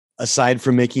Aside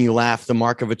from making you laugh, the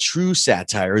mark of a true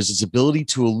satire is its ability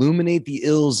to illuminate the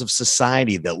ills of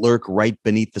society that lurk right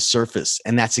beneath the surface.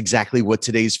 And that's exactly what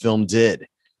today's film did.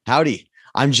 Howdy,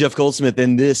 I'm Jeff Goldsmith,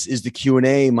 and this is the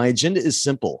Q&A. My agenda is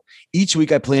simple. Each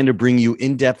week, I plan to bring you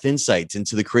in-depth insights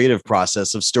into the creative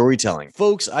process of storytelling.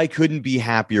 Folks, I couldn't be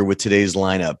happier with today's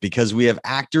lineup because we have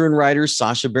actor and writer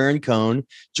Sacha Baron Cohen,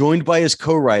 joined by his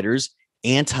co-writers,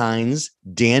 Ant Hines,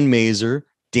 Dan Mazer,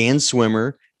 Dan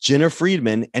Swimmer, Jenna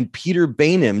Friedman, and Peter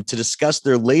Bainham to discuss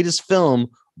their latest film,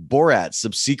 Borat,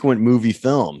 subsequent movie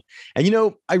film. And you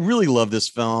know, I really love this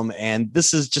film, and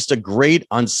this is just a great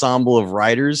ensemble of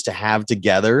writers to have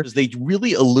together. They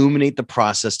really illuminate the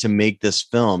process to make this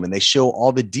film, and they show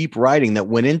all the deep writing that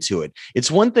went into it. It's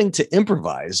one thing to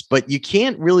improvise, but you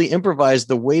can't really improvise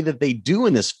the way that they do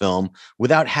in this film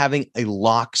without having a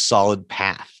lock-solid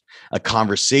path, a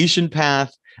conversation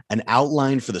path, an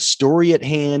outline for the story at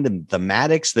hand and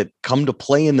thematics that come to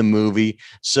play in the movie.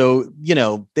 So, you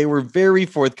know, they were very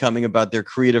forthcoming about their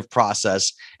creative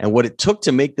process and what it took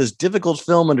to make this difficult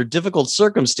film under difficult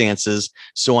circumstances.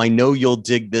 So I know you'll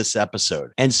dig this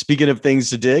episode. And speaking of things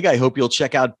to dig, I hope you'll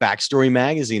check out Backstory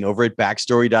Magazine over at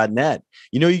backstory.net.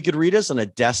 You know, you could read us on a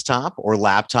desktop or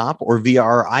laptop or via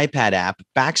our iPad app,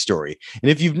 Backstory.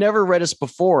 And if you've never read us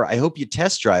before, I hope you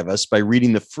test drive us by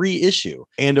reading the free issue.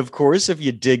 And of course, if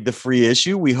you dig the free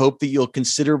issue, we hope that you'll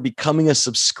consider becoming a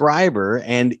subscriber.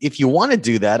 And if you want to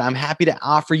do that, I'm happy to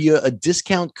offer you a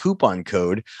discount coupon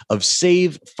code of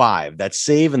SAVE5. That's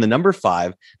SAVE and the number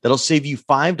 5. That'll save you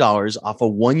 $5 off a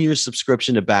 1-year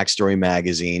subscription to Backstory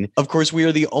Magazine. Of course, we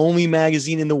are the only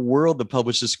magazine in the world that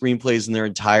publishes screenplays in their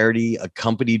entirety,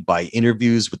 accompanied by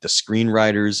interviews with the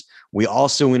screenwriters. We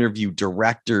also interview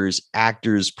directors,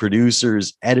 actors,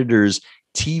 producers, editors,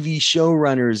 TV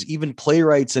showrunners, even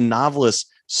playwrights and novelists.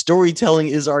 Storytelling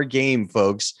is our game,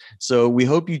 folks. So we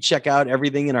hope you check out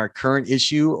everything in our current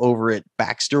issue over at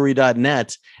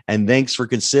backstory.net. And thanks for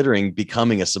considering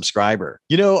becoming a subscriber.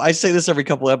 You know, I say this every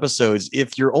couple episodes.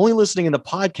 If you're only listening in the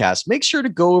podcast, make sure to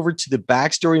go over to the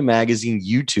Backstory Magazine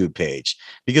YouTube page,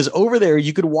 because over there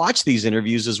you could watch these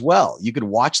interviews as well. You could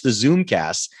watch the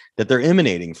Zoomcasts that they're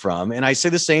emanating from. And I say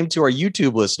the same to our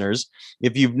YouTube listeners.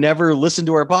 If you've never listened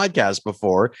to our podcast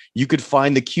before, you could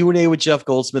find the Q&A with Jeff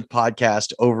Goldsmith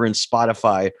podcast over in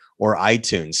Spotify or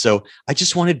iTunes. So I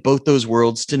just wanted both those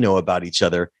worlds to know about each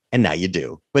other, and now you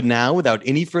do. But now, without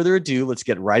any further ado, let's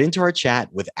get right into our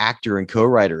chat with actor and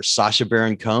co-writer Sacha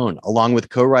Baron Cohen, along with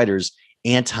co-writers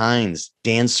Ant Hines,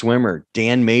 Dan Swimmer,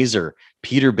 Dan Mazer,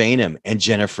 Peter Bainham, and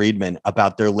Jenna Friedman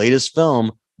about their latest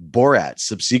film, Borat,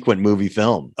 subsequent movie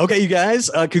film. Okay, you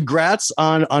guys, congrats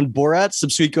on Borat,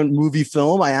 subsequent movie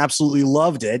film. I absolutely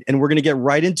loved it, and we're going to get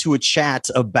right into a chat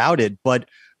about it. But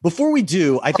before we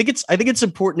do, I think it's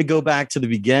important to go back to the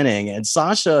beginning. And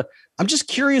Sacha, I'm just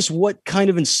curious what kind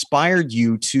of inspired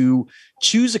you to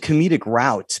choose a comedic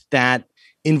route that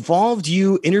involved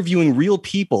you interviewing real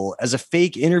people as a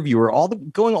fake interviewer,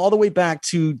 going all the way back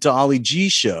to Ali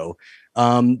G's show.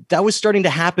 That was starting to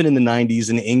happen in the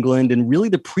 90s in England, and really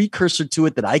the precursor to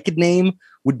it that I could name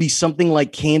would be something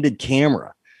like Candid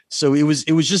Camera. So it was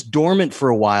just dormant for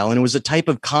a while, and it was a type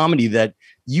of comedy that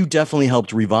you definitely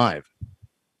helped revive.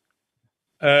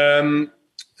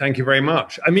 Thank you very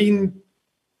much. I mean,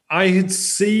 I had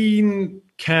seen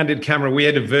Candid Camera. We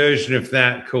had a version of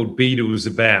that called Beatles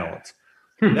About.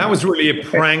 That was really a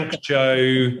prank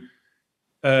show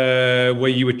where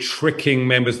you were tricking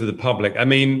members of the public. I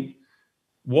mean,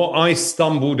 what I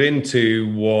stumbled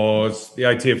into was the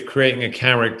idea of creating a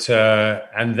character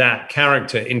and that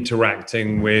character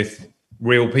interacting with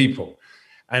real people.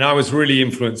 And I was really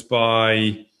influenced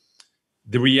by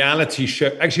the reality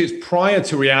show. Actually, it's prior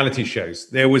to reality shows.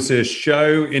 There was a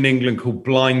show in England called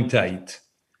Blind Date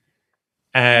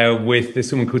with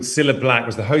this woman called Cilla Black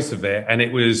was the host of it. And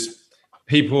it was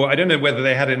people, I don't know whether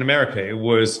they had it in America. It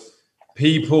was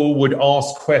people would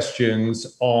ask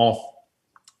questions of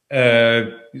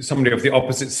somebody of the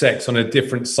opposite sex on a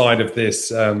different side of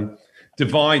this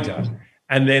divider.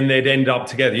 And then they'd end up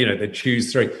together, you know, they'd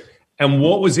choose 3. And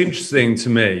what was interesting to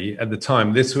me at the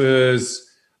time, this was,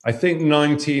 I think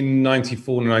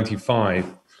 1994, 95,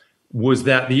 was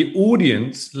that the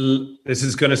audience, this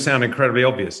is going to sound incredibly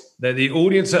obvious, that the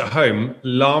audience at home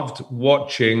loved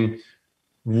watching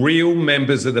real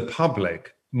members of the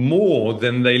public more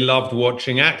than they loved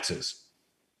watching actors.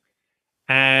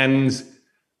 And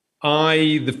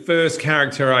the first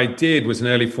character I did was an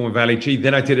early form of Ali G.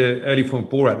 Then I did an early form of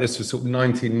Borat. This was sort of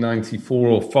 1994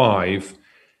 or 5.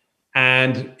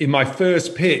 And in my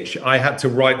first pitch, I had to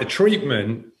write the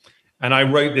treatment. And I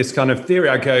wrote this kind of theory.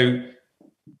 I go,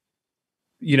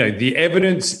 you know, the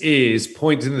evidence is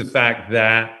pointing to the fact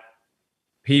that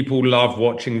people love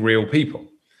watching real people.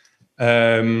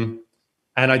 And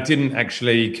I didn't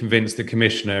actually convince the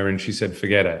commissioner, and she said,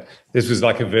 forget it. This was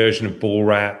like a version of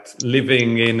Borat,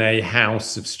 living in a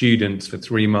house of students for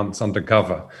 3 months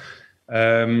undercover.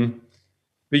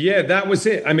 But yeah, that was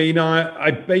it. I mean,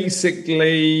 I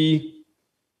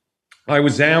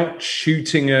was out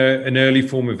shooting an early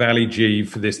form of Ali G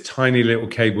for this tiny little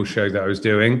cable show that I was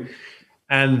doing.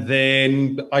 And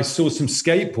then I saw some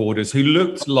skateboarders who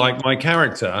looked like my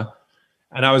character.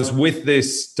 And I was with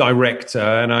this director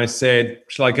and I said,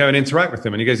 shall I go and interact with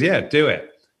them? And he goes, yeah, do it.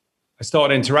 I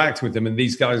started interacting with them and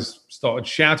these guys started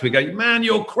shouting, going, man,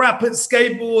 you're crap at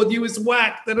skateboard. You was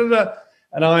whack. Da, da, da.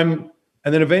 And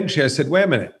then eventually I said, wait a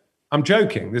minute, I'm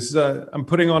joking. I'm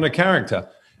putting on a character.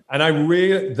 And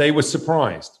they were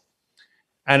surprised.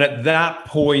 And at that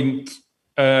point,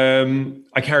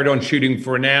 I carried on shooting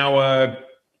for an hour,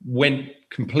 went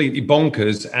completely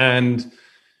bonkers. And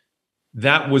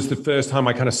that was the first time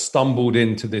I kind of stumbled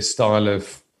into this style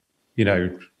of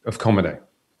comedy.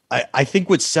 I think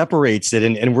what separates it,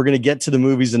 and we're going to get to the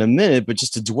movies in a minute, but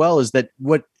just to dwell, is that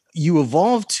what you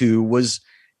evolved to was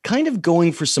kind of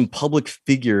going for some public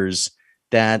figures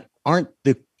that aren't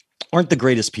the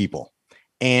greatest people.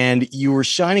 And you were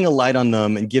shining a light on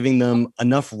them and giving them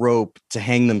enough rope to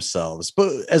hang themselves.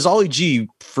 But as Ali G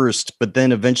first, but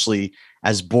then eventually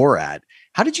as Borat.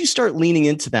 How did you start leaning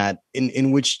into that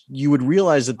in which you would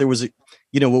realize that there was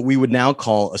what we would now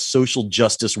call a social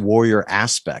justice warrior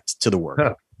aspect to the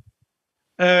work?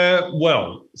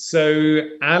 So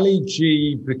Ali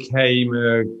G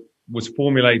was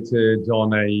formulated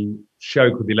on a show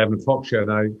called the 11 O'Clock Show.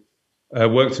 And I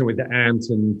worked with Ant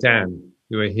and Dan,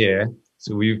 who are here.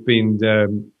 So we've been,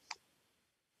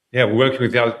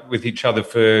 working with each other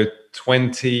for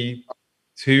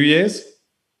 22 years.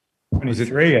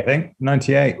 23, I think,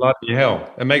 98. Bloody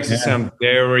hell. It makes it sound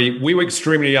we were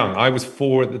extremely young. I was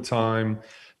 4 at the time.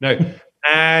 No.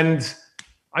 And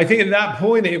I think at that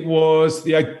point that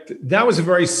was a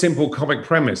very simple comic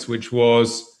premise, which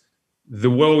was the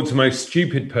world's most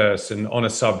stupid person on a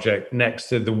subject next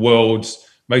to the world's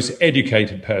most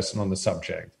educated person on the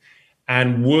subject.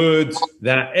 And would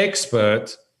that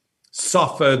expert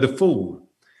suffer the fool?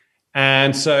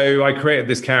 And so I created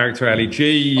this character, Ali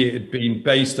G. It had been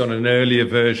based on an earlier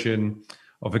version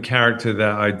of a character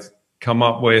that I'd come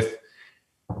up with.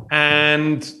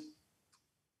 And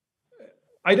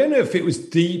I don't know if it was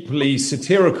deeply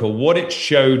satirical. What it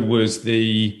showed was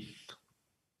the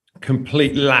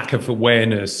complete lack of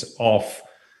awareness of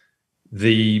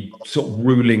the sort of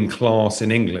ruling class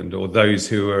in England, or those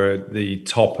who are at the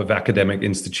top of academic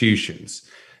institutions,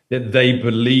 that they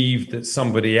believed that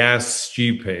somebody as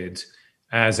stupid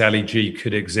as Ali G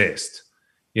could exist.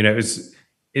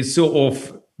 It sort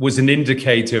of was an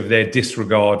indicator of their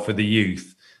disregard for the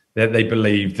youth, that they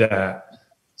believed that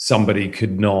somebody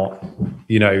could not,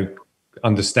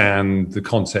 understand the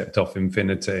concept of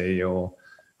infinity, or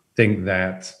think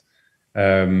that,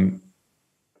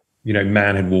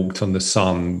 man had walked on the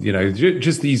sun,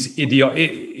 just these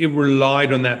it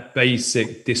relied on that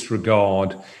basic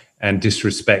disregard and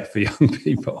disrespect for young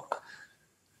people.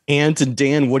 Ant and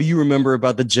Dan, what do you remember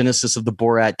about the genesis of the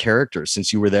Borat character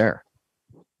since you were there?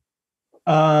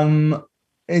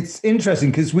 It's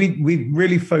interesting because we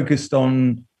really focused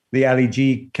on the Ali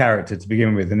G character to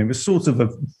begin with, and it was sort of a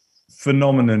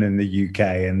phenomenon in the UK,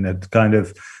 and it kind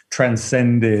of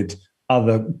transcended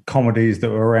other comedies that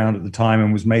were around at the time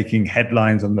and was making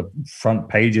headlines on the front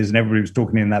pages, and everybody was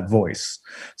talking in that voice.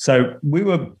 So we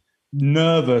were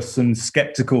nervous and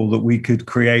skeptical that we could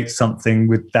create something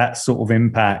with that sort of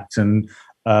impact and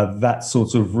that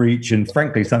sort of reach, and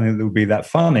frankly something that would be that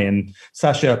funny. And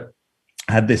Sacha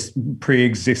had this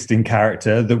pre-existing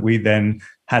character that we then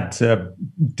had to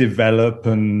develop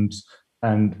and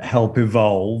help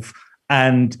evolve,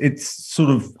 and it's sort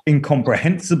of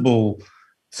incomprehensible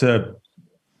to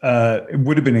it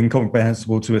would have been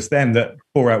incomprehensible to us then that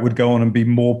Borat would go on and be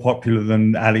more popular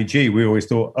than Ali G. We always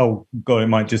thought, oh God, it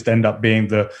might just end up being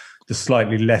the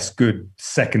slightly less good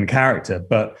second character.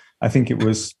 But I think it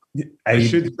was. I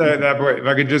should say that, but if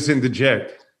I could just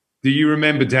interject. Do you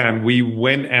remember, Dan, we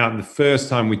went out, and the first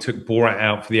time we took Borat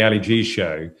out for the Ali G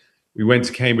show, we went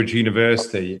to Cambridge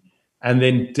University, and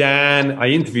then I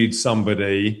interviewed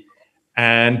somebody,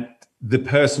 and the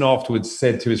person afterwards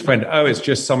said to his friend, oh, it's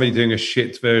just somebody doing a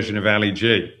shit version of Ali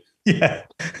G. Yeah,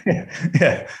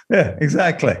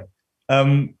 exactly.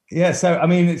 So, I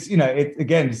mean, it's,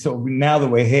 again, sort of now that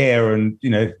we're here and,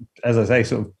 as I say,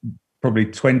 sort of probably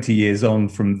 20 years on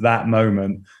from that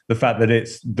moment, the fact that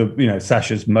it's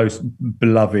Sacha's most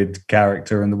beloved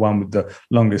character and the one with the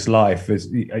longest life is,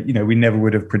 we never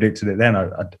would have predicted it then,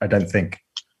 I don't think.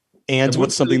 And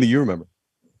what's something that you remember?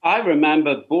 I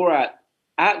remember Borat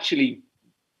actually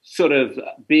sort of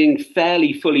being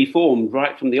fairly fully formed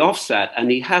right from the offset,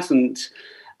 and he hasn't.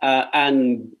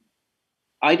 And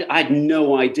I had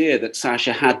no idea that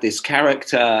Sacha had this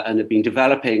character and had been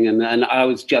developing, and I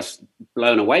was just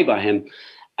blown away by him.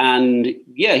 And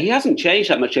yeah, he hasn't changed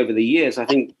that much over the years. I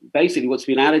think basically what's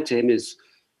been added to him is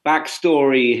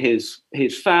backstory,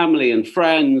 his family and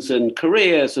friends and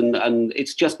careers, and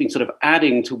it's just been sort of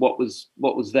adding to what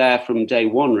was there from day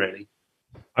one, really.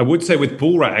 I would say with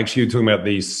Borat, actually, you're talking about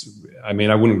these. I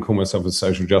mean, I wouldn't call myself a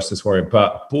social justice warrior,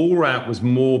 but Borat was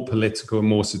more political and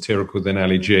more satirical than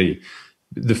Ali G.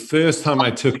 The first time I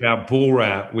took out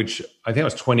Borat, which I think I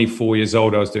was 24 years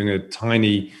old, I was doing a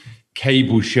tiny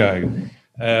cable show,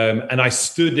 and I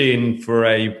stood in for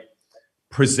a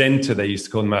presenter, they used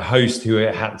to call him, a host, who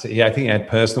I think he had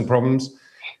personal problems.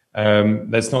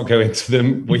 Let's not go into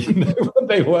them. We know what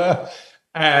they were.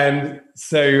 And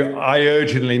so I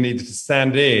urgently needed to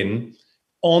stand in.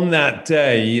 On that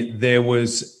day, there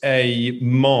was a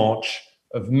march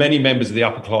of many members of the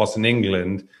upper class in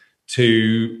England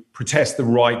to protest the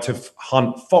right to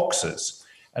hunt foxes.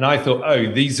 And I thought, oh,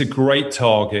 these are great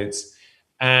targets.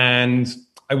 And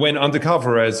I went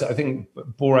undercover as, I think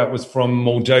Borat was from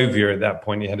Moldova at that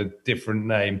point. He had a different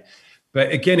name.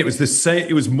 But again, it was the same.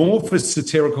 It was more for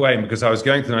satirical aim, because I was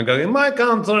going through and going, in my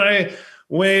country,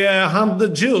 we hunt the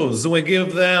Jews. We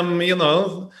give them,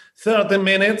 30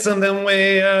 minutes and then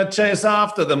we chase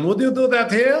after them. Would you do that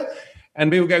here?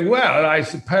 And people go, well, I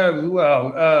suppose,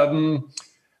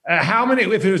 how many,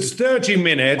 if it was 30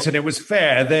 minutes and it was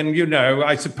fair, then,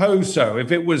 I suppose so.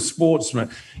 If it was sportsman,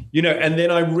 and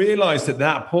then I realized at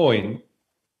that point,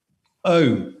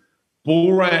 oh,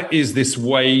 Borat is this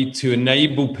way to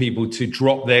enable people to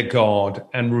drop their guard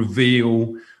and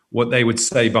reveal what they would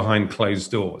say behind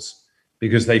closed doors,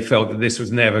 because they felt that this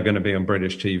was never going to be on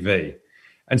British TV.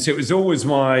 And so it was always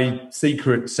my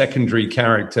secret secondary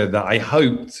character that I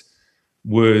hoped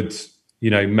would,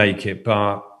 make it.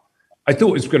 But I thought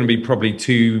it was going to be probably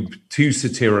too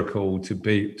satirical to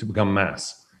become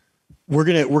mass. We're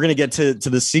gonna get to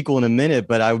the sequel in a minute,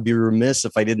 but I would be remiss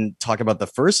if I didn't talk about the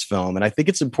first film. And I think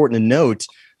it's important to note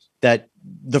that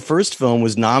the first film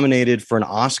was nominated for an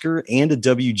Oscar and a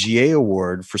WGA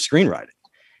award for screenwriting,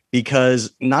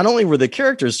 because not only were the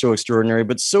characters so extraordinary,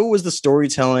 but so was the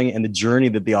storytelling and the journey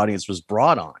that the audience was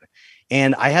brought on.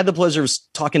 And I had the pleasure of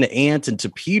talking to Ant and to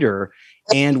Peter.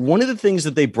 And one of the things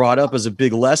that they brought up as a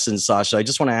big lesson, Sacha, I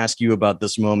just want to ask you about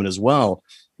this moment as well,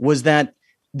 was that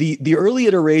the early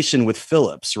iteration with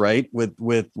Phillips, right,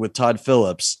 with Todd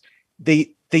Phillips,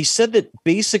 they said that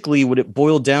basically what it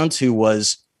boiled down to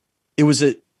was it was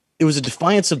a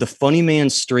defiance of the funny man,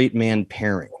 straight man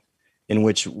pairing, in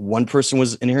which one person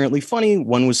was inherently funny,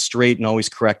 one was straight and always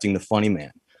correcting the funny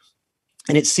man.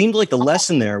 And it seemed like the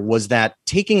lesson there was that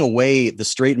taking away the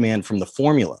straight man from the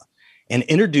formula and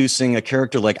introducing a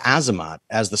character like Azamat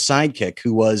as the sidekick,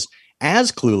 who was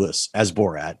as clueless as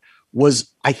Borat,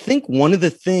 was, I think, one of the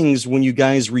things when you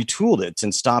guys retooled it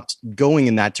and stopped going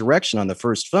in that direction on the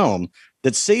first film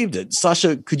that saved it.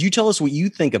 Sacha, could you tell us what you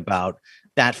think about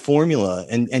that formula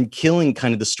and killing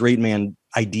kind of the straight man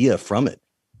idea from it?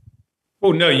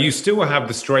 Well, no, you still have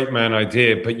the straight man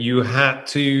idea, but you had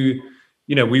to,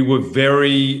 we were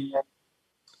very,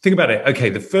 think about it. Okay,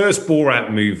 the first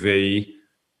Borat movie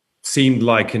seemed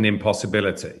like an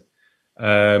impossibility.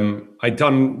 I'd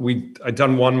done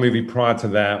one movie prior to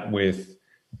that with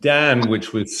Dan,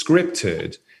 which was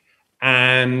scripted,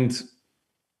 and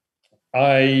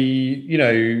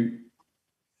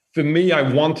for me, I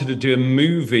wanted to do a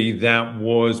movie that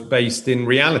was based in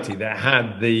reality, that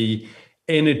had the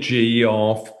energy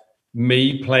of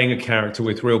me playing a character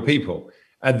with real people.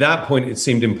 At that point, it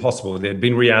seemed impossible. There had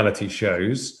been reality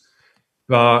shows,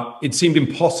 but it seemed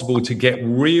impossible to get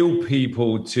real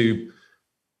people to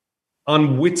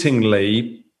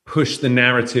unwittingly push the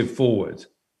narrative forward.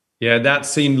 Yeah, that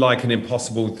seemed like an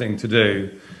impossible thing to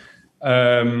do.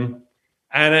 So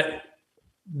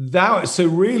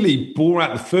really,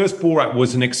 Borat, the first Borat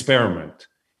was an experiment.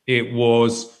 More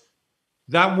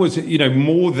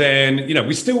than,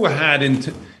 we still had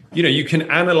you can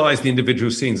analyze the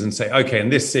individual scenes and say, okay, in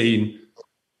this scene,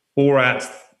 Borat,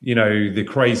 the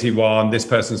crazy one, this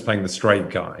person's playing the straight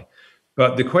guy.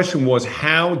 But the question was,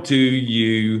 how do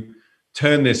you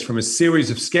turn this from a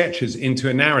series of sketches into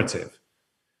a narrative?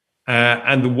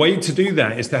 And the way to do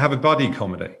that is to have a buddy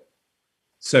comedy.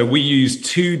 So we used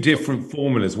two different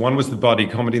formulas. One was the buddy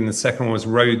comedy, and the second one was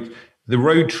the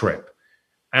road trip.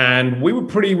 And we were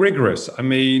pretty rigorous. I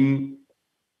mean,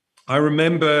 I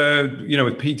remember,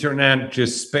 with Peter and Ant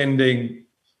just spending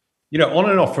on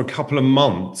and off for a couple of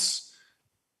months,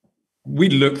 we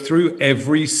looked through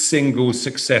every single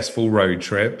successful road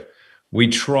trip. We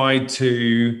tried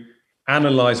to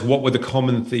analyze what were the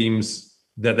common themes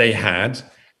that they had.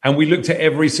 And we looked at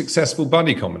every successful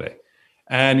buddy comedy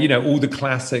and, all the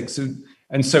classics.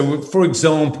 And so, for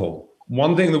example,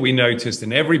 one thing that we noticed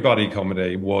in every buddy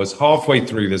comedy was halfway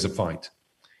through there's a fight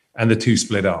and the two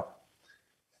split up.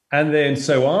 And then,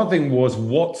 so our thing was,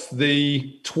 what's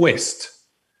the twist?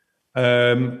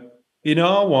 In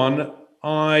our one,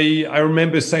 I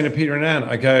remember saying to Peter and Anne,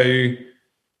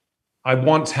 I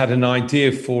once had an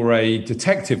idea for a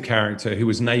detective character who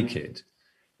was naked.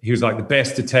 He was like the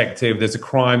best detective. There's a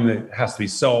crime that has to be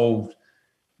solved.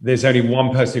 There's only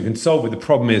one person who can solve it. The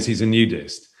problem is he's a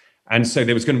nudist. And so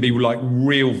there was going to be like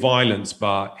real violence,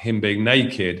 but him being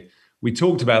naked. We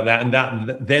talked about that, and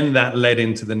that led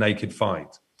into the naked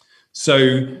fight.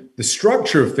 So the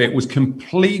structure of it was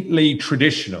completely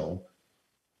traditional.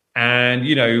 And,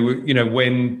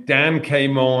 when Dan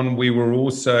came on, we were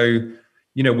also,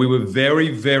 we were very,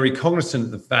 very cognizant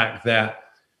of the fact that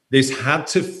this had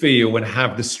to feel and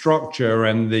have the structure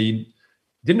and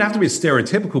didn't have to be a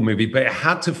stereotypical movie, but it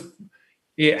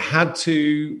had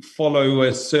to follow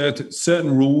a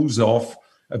certain rules of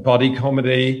a buddy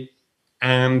comedy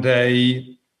and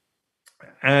a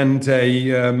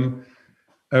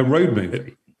road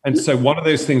movie. And so one of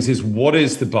those things is, what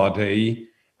is the buddy?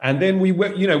 And then we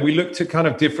looked at kind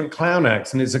of different clown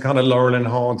acts, and it's a kind of Laurel and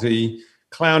Hardy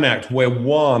clown act where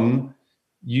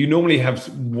you normally have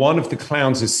one of the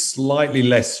clowns is slightly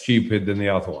less stupid than the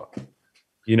other one,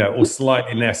 or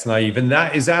slightly less naive. And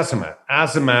that is Azamat.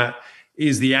 Azamat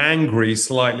is the angry,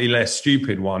 slightly less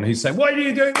stupid one who's saying, why are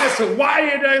you doing this? Or why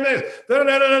are you doing this? Da,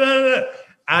 da, da, da, da.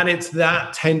 And it's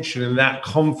that tension and that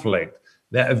conflict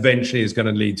that eventually is going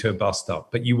to lead to a bust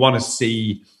up. But you want to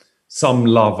see some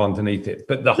love underneath it.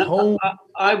 But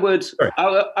I would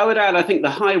add, I think the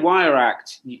high wire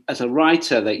act as a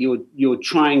writer that you're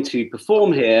trying to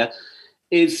perform here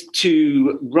is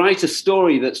to write a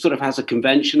story that sort of has a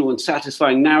conventional and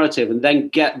satisfying narrative, and then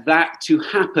get that to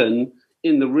happen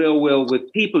in the real world with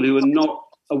people who are not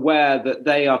aware that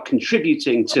they are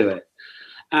contributing to it.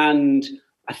 And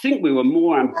I think we were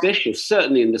more ambitious,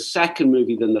 certainly in the second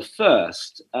movie than the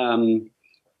first.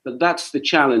 But that's the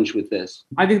challenge with this.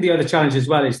 I think the other challenge as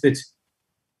well is that,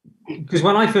 because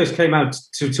when I first came out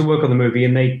to work on the movie,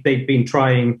 and they'd been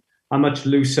trying a much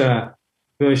looser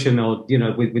version, or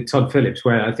with Todd Phillips,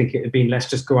 where I think it had been, let's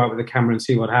just go out with the camera and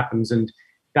see what happens, and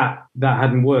that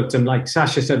hadn't worked. And like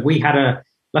Sacha said, we had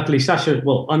unluckily Sacha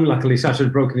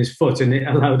had broken his foot, and it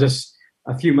allowed us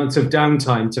a few months of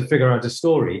downtime to figure out a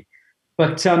story.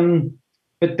 But then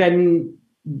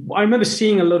I remember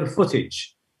seeing a lot of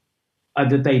footage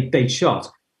that they'd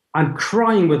shot and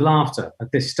crying with laughter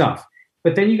at this stuff.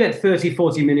 But then you get 30,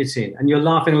 40 minutes in and you're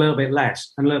laughing a little bit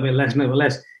less and a little bit less and a little bit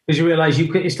less, because you realize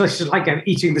it's just like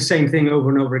eating the same thing over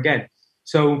and over again.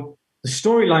 So the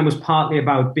storyline was partly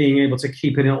about being able to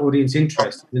keep an audience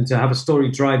interested and to have a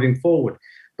story driving forward.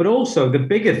 But also the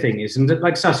bigger thing is, and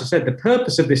like Sacha said, the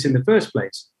purpose of this in the first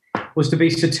place was to be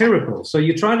satirical. So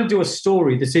you're trying to do a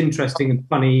story that's interesting and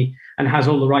funny and has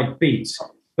all the right beats.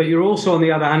 But you're also, on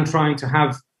the other hand, trying to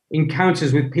have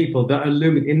encounters with people that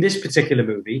illuminate, in this particular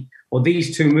movie, or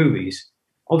these two movies,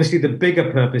 obviously the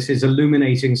bigger purpose is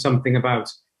illuminating something about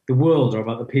the world or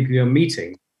about the people you're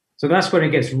meeting. So that's when it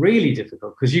gets really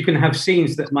difficult, because you can have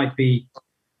scenes that might be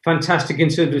fantastic in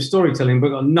terms of storytelling, but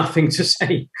got nothing to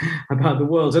say about the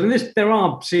world. And there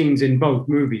are scenes in both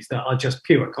movies that are just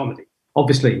pure comedy,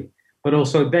 obviously, but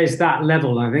also there's that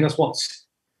level. And I think that's what's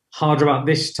harder about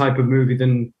this type of movie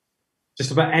than just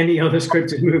about any other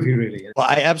scripted movie, really. Well,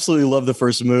 I absolutely love the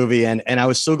first movie, and I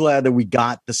was so glad that we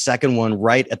got the second one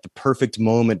right at the perfect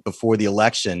moment before the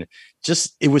election.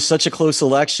 It was such a close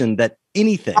election that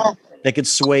anything that could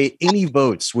sway any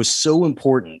votes was so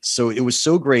important. So it was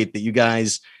so great that you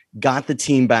guys got the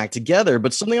team back together.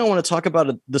 But something I want to talk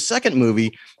about the second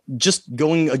movie, just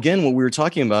going again what we were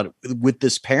talking about with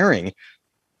this pairing.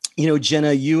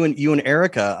 Jenna, you and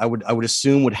Erica, I would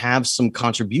assume would have some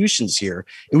contributions here.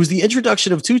 It was the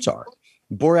introduction of Tutar,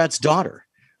 Borat's daughter,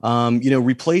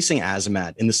 replacing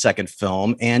Azamat in the second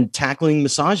film and tackling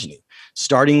misogyny,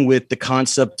 starting with the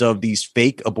concept of these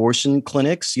fake abortion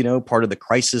clinics, part of the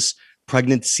Crisis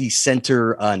Pregnancy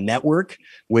Center network,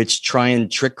 which try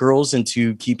and trick girls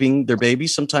into keeping their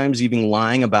babies, sometimes even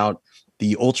lying about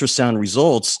the ultrasound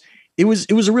results. It was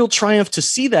a real triumph to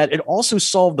see that. It also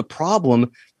solved the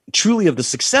problem truly of the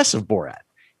success of Borat,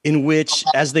 in which,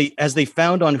 as they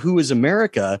found on Who is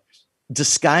America,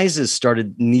 disguises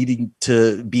started needing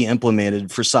to be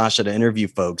implemented for Sacha to interview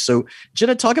folks. So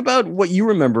Jenna, talk about what you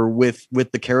remember with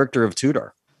the character of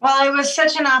Tudor. Well, it was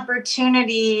such an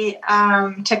opportunity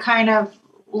to kind of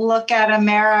look at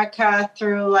America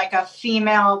through like a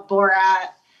female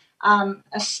Borat,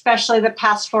 especially the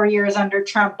past 4 years under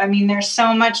Trump. I mean, there's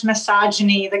so much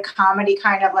misogyny. The comedy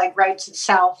kind of like writes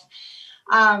itself.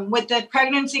 With the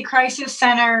pregnancy crisis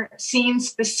center scene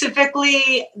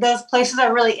specifically, those places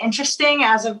are really interesting.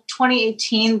 As of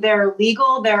 2018, they're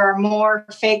legal. There are more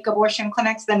fake abortion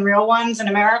clinics than real ones in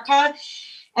America.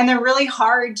 And they're really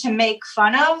hard to make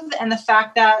fun of. And the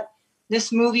fact that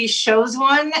this movie shows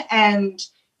one and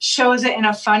shows it in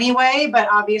a funny way, but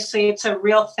obviously it's a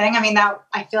real thing. I mean, that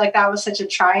I feel like that was such a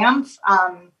triumph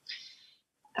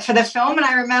for the film. And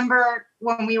I remember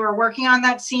when we were working on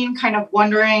that scene, kind of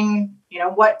wondering, you know,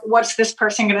 what's this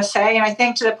person going to say? And I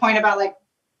think to the point about like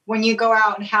when you go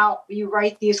out and how you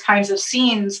write these kinds of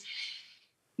scenes,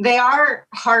 they are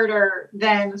harder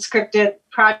than scripted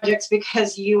projects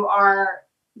because you are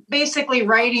basically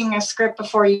writing a script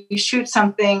before you shoot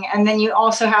something. And then you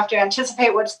also have to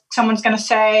anticipate what someone's going to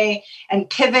say and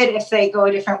pivot if they go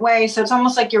a different way. So it's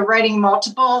almost like you're writing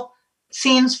multiple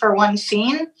scenes for one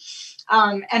scene.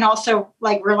 And also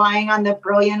like relying on the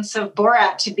brilliance of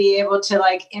Borat to be able to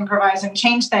like improvise and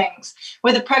change things.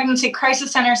 With the pregnancy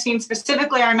crisis center scene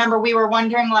specifically, I remember we were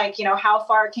wondering like, you know, how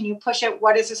far can you push it?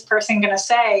 What is this person going to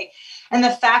say? And the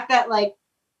fact that like,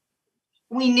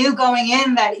 we knew going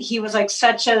in that he was like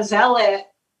such a zealot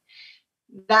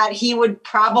that he would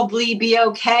probably be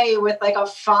okay with like a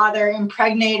father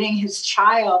impregnating his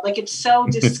child. Like it's so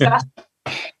disgusting.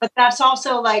 But that's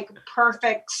also like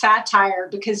perfect satire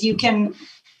because you can,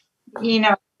 you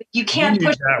know, you can't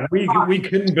push that. We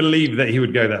couldn't believe that he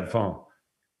would go that far.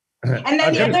 And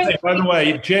then by the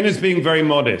way, Jen is being very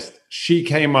modest. She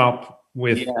came up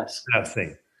with that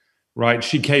thing, right?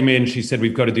 She came in, she said,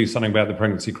 we've got to do something about the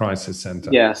pregnancy crisis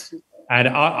center. Yes. And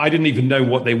I didn't even know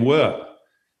what they were.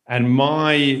 And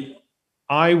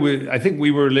I think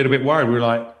we were a little bit worried. We were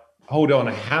like, hold on,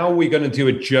 how are we going to do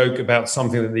a joke about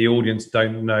something that the audience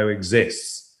don't know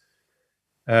exists?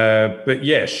 But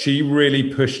yeah, she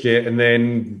really pushed it, and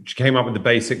then she came up with the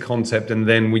basic concept, and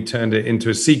then we turned it into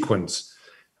a sequence.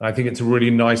 And I think it's a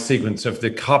really nice sequence of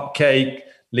the cupcake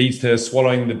leads to her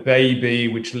swallowing the baby,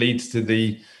 which leads to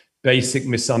the basic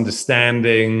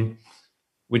misunderstanding,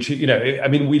 which, you know, I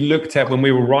mean, we looked at when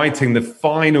we were writing the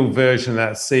final version of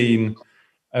that scene.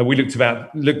 We looked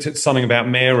at something about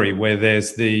Mary, where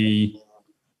there's the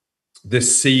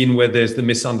scene where there's the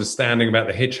misunderstanding about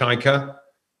the hitchhiker.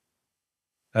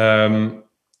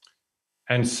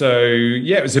 And so,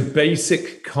 yeah, it was a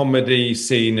basic comedy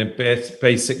scene, a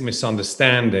basic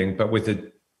misunderstanding, but with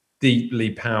a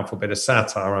deeply powerful bit of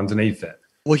satire underneath it.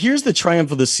 Well, here's the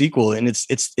triumph of the sequel, and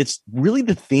it's really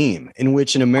the theme in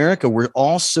which in America we're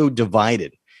all so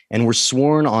divided and we're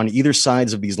sworn on either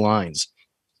sides of these lines.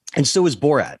 And so is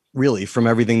Borat, really, from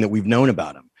everything that we've known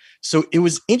about him. So it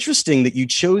was interesting that you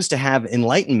chose to have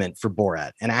enlightenment for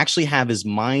Borat and actually have his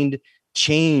mind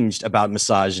changed about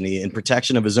misogyny and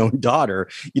protection of his own daughter,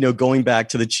 you know, going back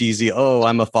to the cheesy, oh,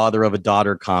 I'm a father of a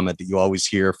daughter comment that you always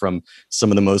hear from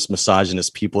some of the most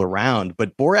misogynist people around.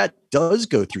 But Borat does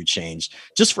go through change.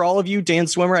 Just for all of you, Dan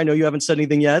Swimmer, I know you haven't said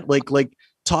anything yet. Like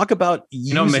talk about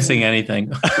you're not missing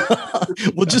anything.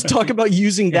 Well, just talk about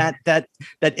using that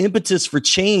impetus for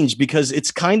change, because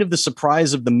it's kind of the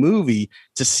surprise of the movie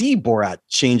to see Borat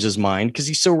change his mind, because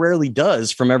he so rarely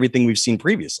does from everything we've seen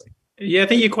previously. Yeah, I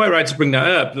think you're quite right to bring that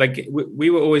up. Like we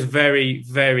were always very,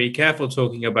 very careful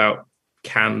talking about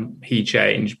can he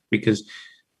change, because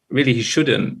really he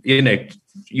shouldn't, you know,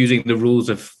 using the rules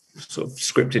of sort of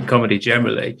scripted comedy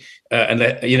generally,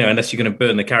 unless you're going to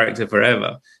burn the character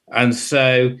forever. And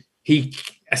so he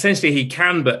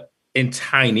can, but in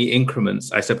tiny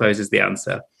increments, I suppose, is the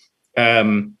answer.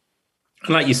 And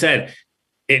like you said,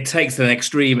 it takes an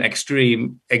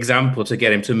extreme example to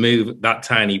get him to move that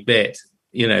tiny bit.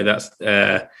 You know, that's,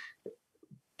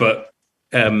 but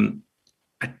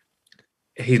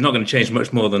he's not going to change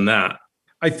much more than that.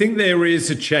 I think there is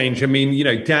a change. I mean, you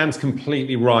know, Dan's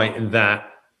completely right in that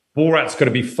Borat's got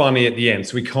to be funny at the end,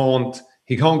 so he can't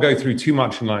go through too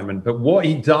much enlightenment. But what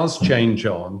he does change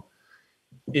on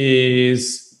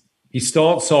is he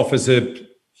starts off as a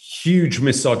huge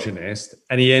misogynist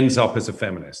and he ends up as a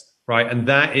feminist, right? And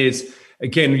that is,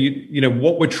 again, you know,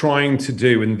 what we're trying to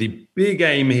do. And the big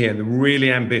aim here, the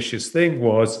really ambitious thing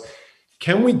was,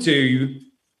 can we do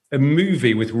a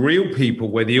movie with real people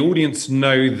where the audience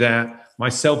know that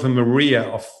myself and Maria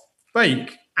are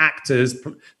fake actors,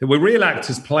 that we're real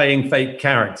actors playing fake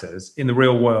characters in the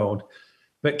real world,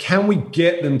 but can we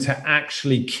get them to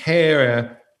actually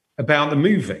care about the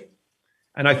movie?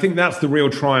 And I think that's the real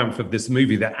triumph of this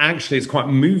movie, that actually it's quite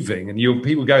moving. And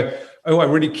people go, oh, I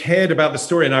really cared about the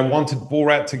story. And I wanted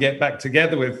Borat to get back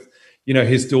together with,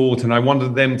 his daughter. And I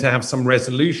wanted them to have some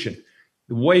resolution.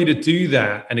 The way to do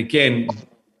that, and again,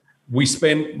 we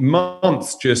spent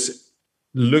months just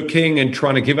looking and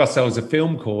trying to give ourselves a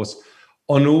film course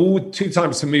on all two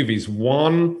types of movies.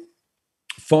 One,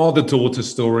 father-daughter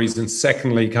stories, and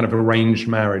secondly, kind of arranged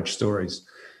marriage stories.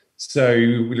 So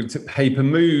we looked at Paper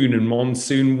Moon and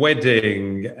Monsoon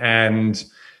Wedding, and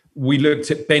we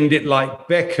looked at Bend It Like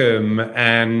Beckham,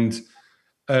 and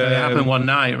It Happened One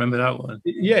Night. Remember that one?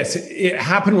 Yes, it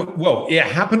happened. Well, It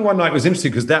Happened One Night was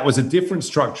interesting because that was a different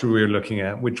structure we were looking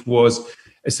at, which was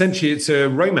essentially it's a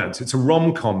romance, it's a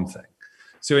rom-com thing.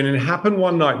 So in It Happened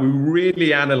One Night, we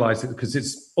really analyzed it because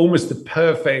it's almost the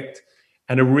perfect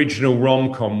and original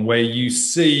rom-com where you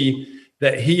see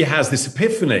that he has this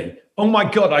epiphany. Oh my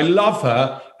God, I love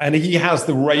her. And he has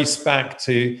the race back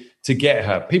to get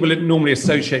her. People normally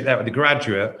associate that with The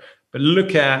Graduate, but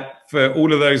for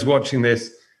all of those watching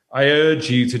this, I urge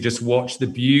you to just watch the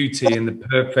beauty and the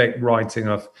perfect writing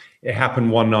of It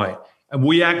Happened One Night. And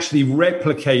we actually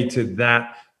replicated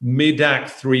that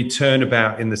mid-act 3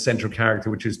 turnabout in the central character,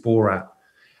 which is Borat.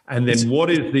 And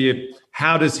then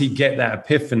how does he get that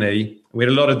epiphany? We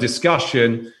had a lot of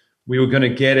discussion. We were going to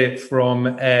get it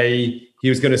from he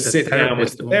was going to sit down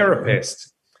with the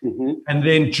therapist. Mm-hmm. And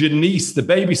then Janice, the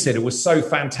babysitter, was so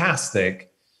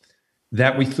fantastic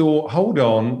that we thought, hold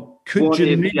on, could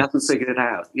Janice... He hasn't figured it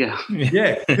out, yeah.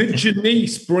 Yeah, could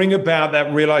Janice bring about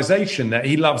that realization that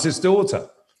he loves his daughter?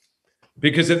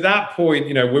 Because at that point,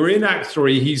 we're in Act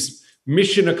 3, he's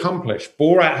mission accomplished.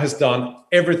 Borat has done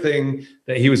everything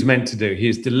that he was meant to do. He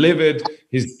has delivered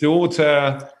his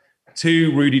daughter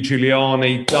to Rudy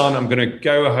Giuliani, done, I'm going to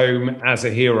go home as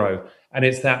a hero. And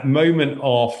it's that moment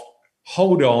of,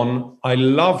 hold on, I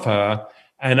love her,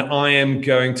 and I am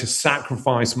going to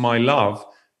sacrifice my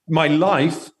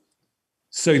life,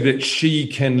 so that she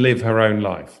can live her own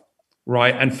life,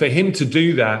 right? And for him to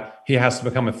do that, he has to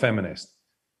become a feminist.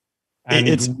 And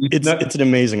it's an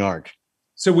amazing arc.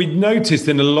 So we noticed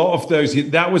in a lot of those,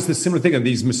 that was the similar thing of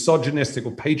these misogynistic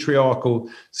or patriarchal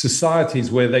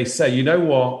societies where they say, you know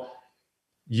what,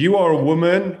 you are a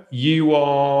woman, you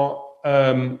are,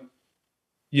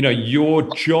 your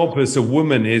job as a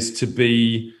woman is to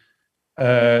be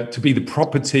the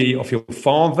property of your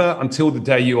father until the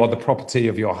day you are the property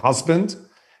of your husband.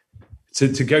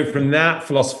 To go from that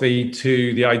philosophy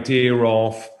to the idea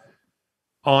of,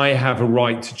 I have a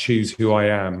right to choose who I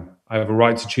am. I have a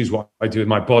right to choose what I do with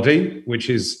my body, which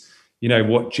is,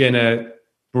 what Jenna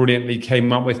brilliantly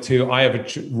came up with too. I have a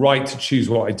right to choose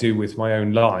what I do with my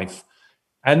own life.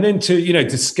 And then to,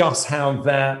 discuss how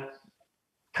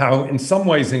in some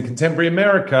ways in contemporary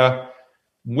America,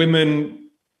 women,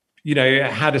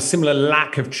 had a similar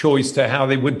lack of choice to how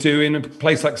they would do in a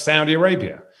place like Saudi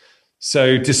Arabia.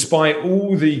 So despite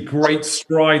all the great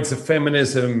strides of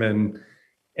feminism and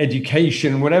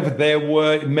education, whatever there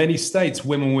were, in many states,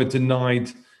 women were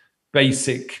denied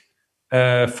basic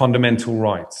fundamental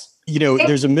rights.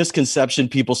 There's a misconception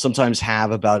people sometimes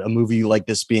have about a movie like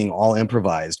this being all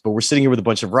improvised, but we're sitting here with a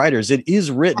bunch of writers. It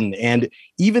is written, and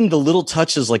even the little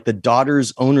touches like the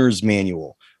daughter's owner's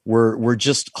manual were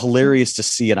just hilarious to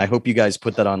see. And I hope you guys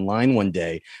put that online one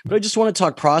day. But I just want to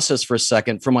talk process for a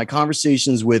second. From my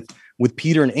conversations with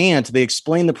Peter and Ant, they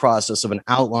explain the process of an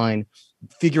outline,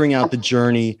 figuring out the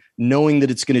journey, knowing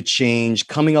that it's going to change,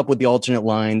 coming up with the alternate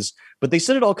lines. But they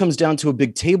said it all comes down to a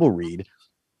big table read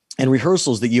and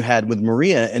rehearsals that you had with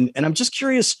Maria. And I'm just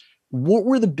curious, what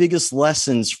were the biggest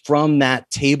lessons from that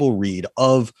table read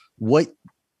of what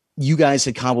you guys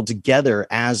had cobbled together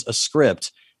as a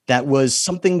script that was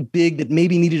something big that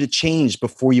maybe needed to change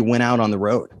before you went out on the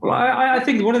road? Well, I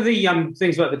think one of the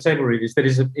things about the table read is that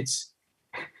it's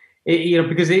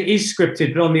because it is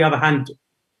scripted, but on the other hand,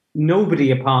 nobody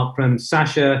apart from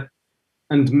Sacha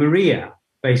and Maria,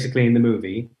 basically in the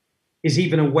movie, is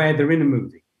even aware they're in a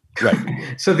movie.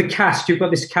 Right. So the cast, you've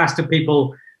got this cast of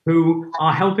people who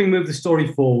are helping move the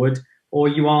story forward, or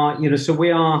you are,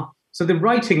 so the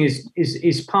writing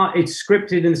is part, it's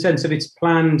scripted in the sense of it's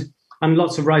planned and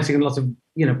lots of writing and lots of,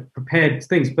 prepared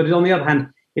things. But on the other hand,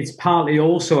 it's partly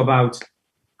also about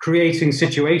creating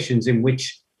situations in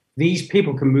which these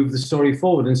people can move the story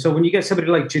forward. And so when you get somebody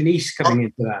like Janice coming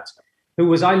into that, who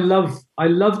was, I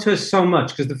loved her so much,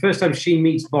 because the first time she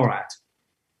meets Borat,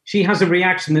 she has a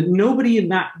reaction that nobody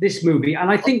in this movie, and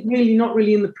I think really not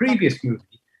really in the previous movie,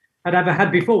 had ever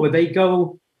had before, where they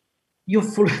go,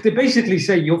 they basically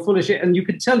say, you're full of shit. And you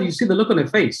could tell, you see the look on her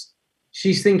face.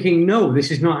 she's thinking, no,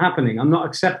 this is not happening. I'm not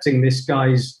accepting this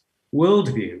guy's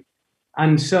worldview.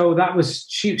 And so that was,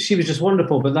 she was just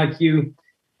wonderful. But like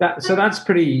so that's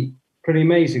pretty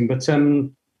amazing. But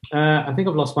I think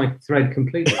I've lost my thread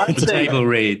completely. Table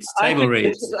reads. I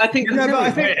think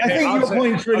your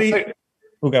point's really.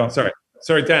 We'll go on.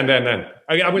 Sorry, Dan.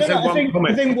 I would say one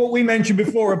comment. I think what we mentioned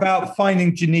before about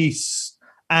finding Janice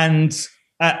and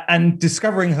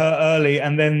discovering her early,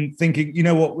 and then thinking, you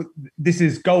know what, this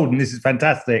is golden, this is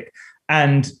fantastic,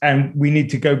 and we need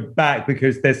to go back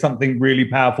because there's something really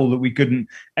powerful that we couldn't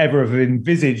ever have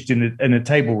envisaged in a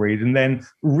table read, and then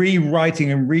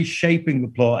rewriting and reshaping the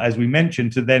plot, as we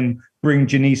mentioned, to then bring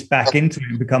Janice back into it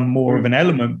and become more of an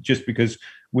element just because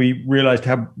we realized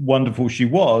how wonderful she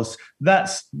was.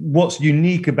 That's what's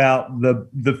unique about the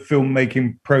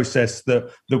filmmaking process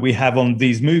that we have on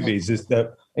these movies, is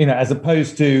that, you know, as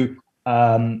opposed to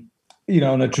on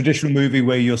a traditional movie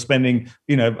where you're spending,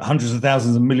 hundreds of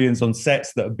thousands of millions on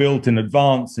sets that are built in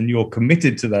advance and you're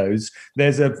committed to those,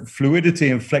 there's a fluidity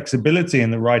and flexibility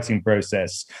in the writing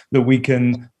process that we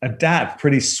can adapt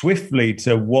pretty swiftly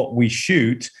to what we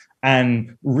shoot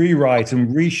and rewrite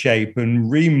and reshape and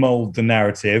remold the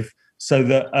narrative so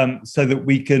that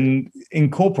we can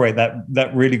incorporate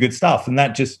that really good stuff. And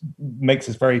that just makes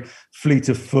us very fleet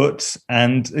of foot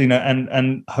and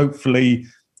hopefully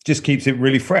just keeps it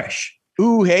really fresh.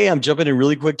 Ooh, hey, I'm jumping in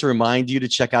really quick to remind you to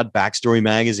check out Backstory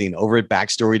Magazine over at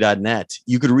backstory.net.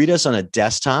 You could read us on a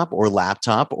desktop or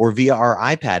laptop or via our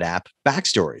iPad app,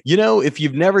 Backstory. If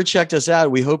you've never checked us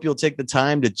out, we hope you'll take the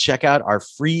time to check out our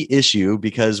free issue,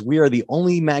 because we are the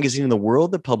only magazine in the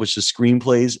world that publishes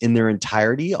screenplays in their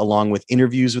entirety, along with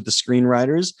interviews with the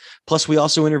screenwriters. Plus, we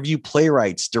also interview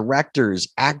playwrights, directors,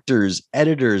 actors,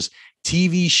 editors,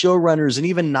 TV showrunners, and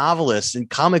even novelists and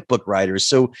comic book writers.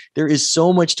 So there is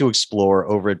so much to explore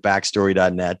over at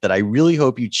backstory.net that I really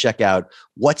hope you check out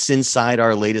what's inside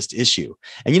our latest issue.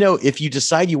 And, if you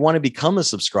decide you want to become a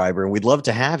subscriber, and we'd love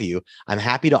to have you, I'm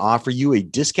happy to offer you a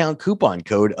discount coupon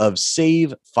code of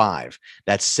SAVE5.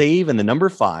 That's SAVE and the number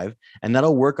 5. And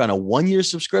that'll work on a 1-year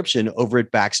subscription over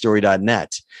at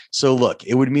backstory.net. So look,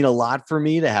 it would mean a lot for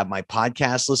me to have my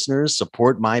podcast listeners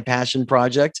support my passion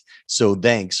project. So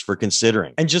thanks for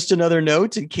considering. And just another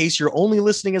note, in case you're only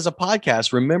listening as a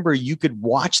podcast, remember you could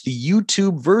watch the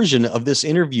YouTube version of this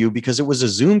interview because it was a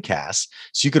Zoomcast.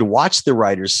 So you could watch the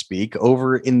writers speak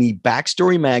over in the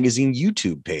Backstory Magazine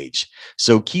YouTube page.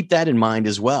 So keep that in mind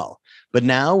as well. But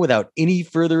now, without any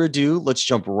further ado, let's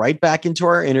jump right back into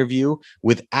our interview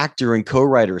with actor and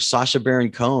co-writer Sacha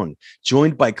Baron Cohen,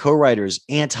 joined by co-writers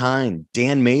Ant Hein,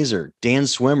 Dan Mazer, Dan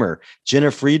Swimmer,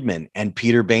 Jenna Friedman, and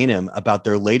Peter Bainham about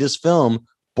their latest film,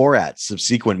 Borat,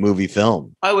 subsequent movie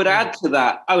film. I would add to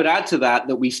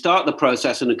that we start the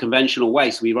process in a conventional way.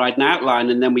 So we write an outline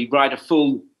and then we write a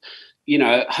full,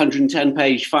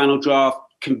 110-page final draft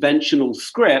conventional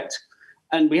script,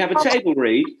 and we have a table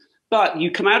read. But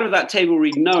you come out of that table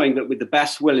read knowing that with the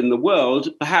best will in the world,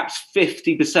 perhaps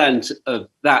 50% of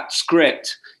that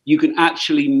script you can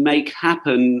actually make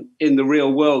happen in the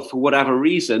real world for whatever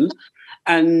reason.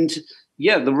 And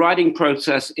the writing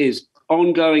process is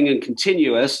ongoing and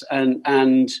continuous. And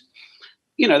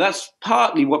that's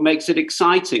partly what makes it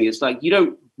exciting. It's like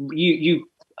you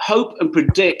hope and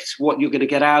predict what you're going to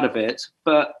get out of it,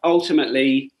 but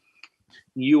ultimately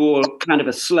you're kind of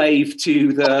a slave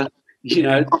to the...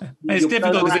 It's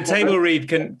difficult because a table read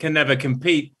can never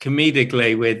compete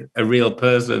comedically with a real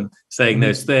person saying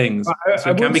those things. So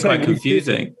it can be quite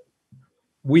confusing.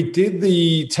 We did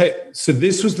so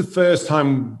this was the first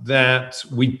time that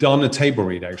we'd done a table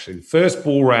read, actually. The first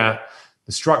Borat,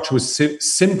 the structure was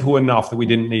simple enough that we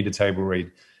didn't need a table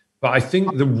read. But I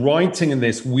think the writing in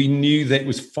this, we knew that it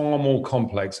was far more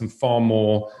complex and far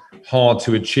more hard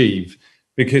to achieve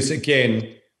because,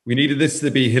 again, we needed this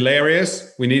to be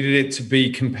hilarious. We needed it to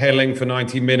be compelling for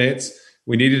 90 minutes.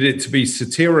 We needed it to be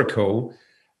satirical.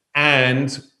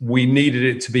 And we needed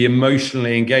it to be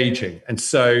emotionally engaging. And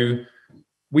so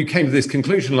we came to this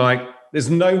conclusion, there's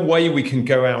no way we can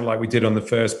go out like we did on the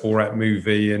first Borat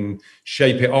movie and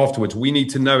shape it afterwards. We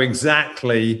need to know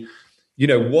exactly,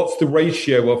 what's the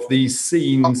ratio of these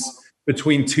scenes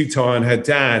between Tutar and her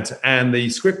dad and the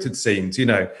scripted scenes,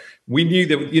 We knew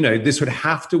that, this would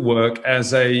have to work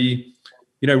as a,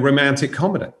 romantic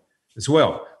comedy as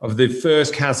well, of the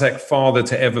first Kazakh father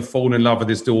to ever fall in love with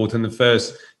his daughter and the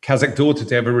first Kazakh daughter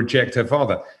to ever reject her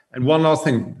father. And one last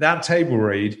thing, that table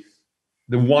read,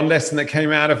 the one lesson that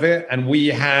came out of it, and we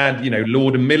had,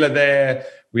 Lord and Miller there,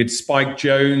 we had Spike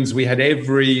Jonze, we had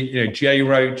every, Jay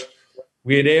Roach,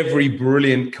 we had every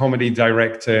brilliant comedy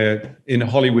director in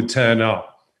Hollywood turn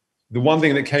up. The one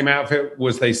thing that came out of it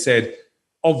was they said,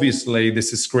 obviously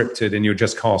this is scripted and you're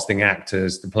just casting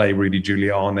actors to play Rudy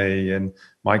Giuliani and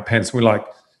Mike Pence. We're like,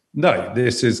 no,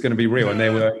 this is going to be real. And they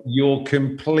were, you're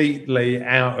completely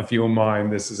out of your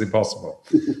mind. This is impossible.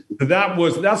 So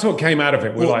that's what came out of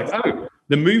it. We're like, oh,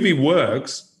 the movie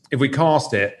works. If we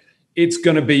cast it, it's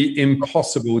going to be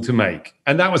impossible to make.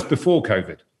 And that was before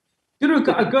COVID. You know,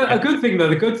 a good thing, though,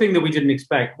 the good thing that we didn't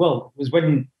expect, was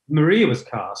when Maria was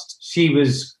cast. She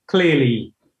was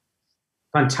clearly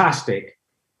fantastic,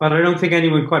 but I don't think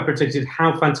anyone quite predicted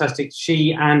how fantastic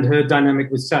she and her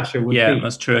dynamic with Sacha would be. Yeah,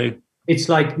 that's true. It's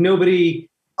like nobody,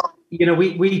 you know,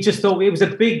 we just thought it was a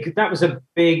big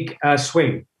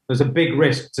swing. It was a big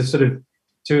risk to sort of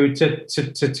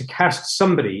to cast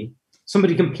somebody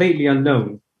completely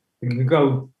unknown who could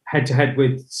go head to head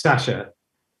with Sacha,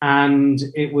 and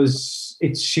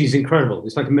she's incredible.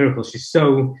 It's like a miracle. It's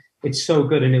so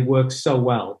good and it works so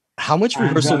well. How much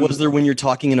rehearsal was there when you're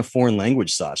talking in a foreign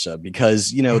language, Sacha?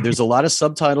 Because, you know, there's a lot of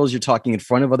subtitles. You're talking in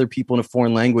front of other people in a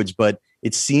foreign language, but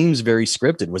it seems very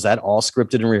scripted. Was that all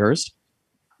scripted and rehearsed?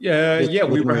 Yeah.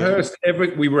 We rehearsed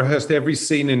every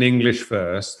scene in English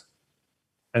first,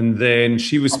 and then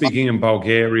she was speaking in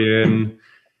Bulgarian,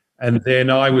 and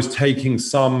then I was taking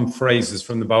some phrases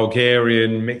from the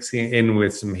Bulgarian, mixing it in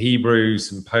with some Hebrew,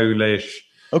 some Polish.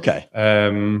 Okay.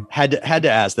 Had to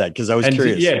ask that because I was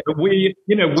curious. Yeah, but we,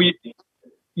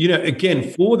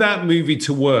 again, for that movie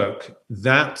to work,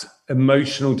 that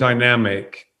emotional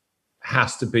dynamic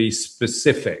has to be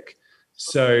specific.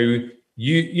 So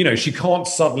she can't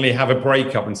suddenly have a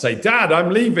breakup and say, "Dad, I'm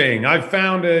leaving. I've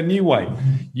found a new way."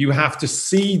 You have to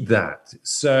seed that.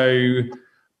 So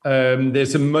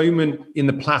there's a moment in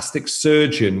The Plastic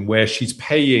Surgeon where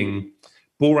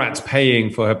Borat's paying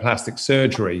for her plastic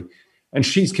surgery. And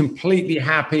she's completely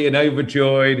happy and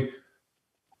overjoyed.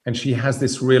 And she has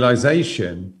this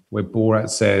realization where Borat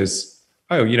says,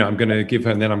 oh, I'm going to give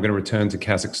her, and then I'm going to return to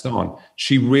Kazakhstan.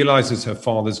 She realizes her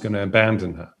father's going to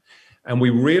abandon her. And we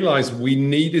realized we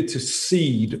needed to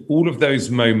seed all of those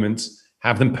moments,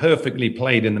 have them perfectly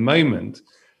played in the moment,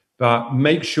 but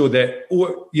make sure that,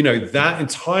 that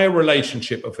entire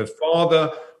relationship of her father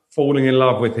falling in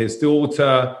love with his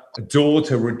daughter, a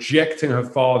daughter rejecting her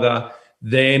father,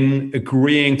 then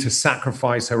agreeing to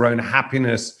sacrifice her own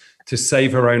happiness to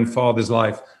save her own father's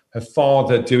life, her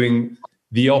father doing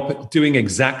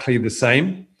exactly the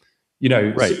same,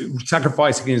 right.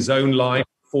 Sacrificing his own life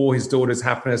for his daughter's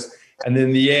happiness. And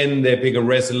in the end, there being a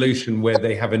resolution where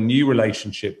they have a new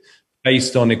relationship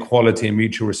based on equality and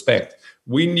mutual respect.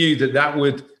 We knew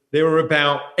there were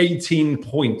about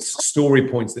 18 story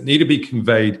points that need to be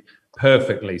conveyed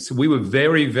perfectly. So we were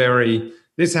very, very,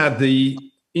 this had the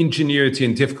ingenuity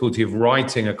and difficulty of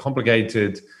writing a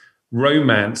complicated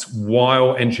romance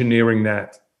while engineering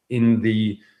that in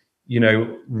the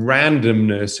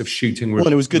randomness of shooting. Well,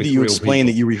 and it was good that you explained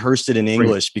that you rehearsed it in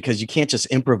English, because you can't just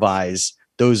improvise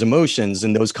those emotions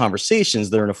and those conversations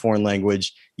that are in a foreign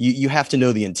language. You have to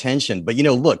know the intention. But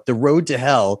look, the road to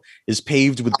hell is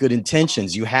paved with good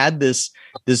intentions. You had this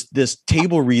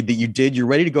table read that you did. You're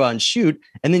ready to go out and shoot,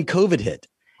 and then COVID hit.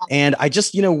 And I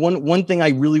just, one thing I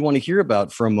really want to hear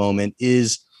about for a moment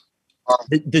is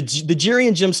the Jerry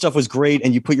and Jim stuff was great,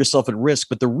 and you put yourself at risk.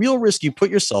 But the real risk you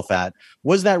put yourself at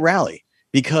was that rally,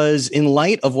 because in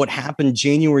light of what happened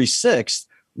January 6th,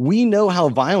 we know how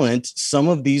violent some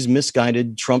of these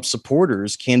misguided Trump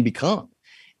supporters can become.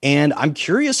 And I'm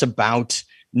curious about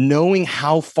knowing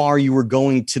how far you were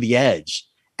going to the edge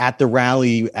at the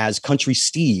rally as Country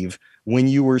Steve when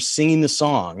you were singing the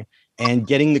song and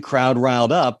getting the crowd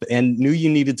riled up and knew you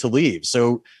needed to leave.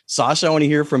 So, Sacha, I want to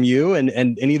hear from you, and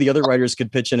any of the other writers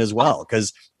could pitch in as well,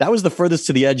 because that was the furthest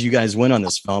to the edge you guys went on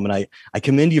this film. And I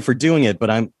commend you for doing it, but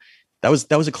that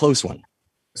was a close one.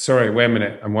 Sorry, wait a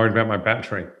minute. I'm worried about my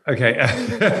battery. Okay.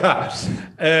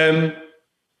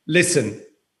 Listen,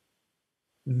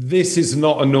 this is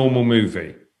not a normal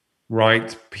movie,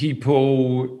 right?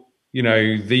 People,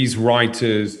 these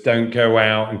writers don't go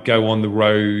out and go on the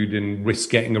road and risk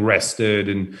getting arrested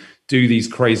and do these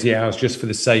crazy hours just for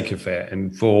the sake of it.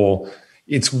 And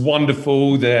it's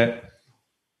wonderful that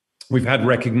we've had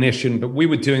recognition, but we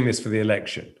were doing this for the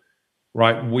election.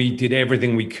 Right, we did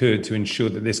everything we could to ensure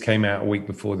that this came out a week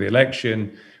before the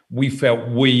election. We felt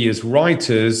we as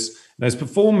writers and as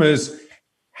performers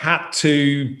had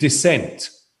to dissent,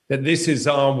 that this is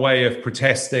our way of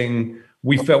protesting.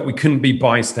 We felt we couldn't be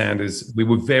bystanders. We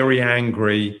were very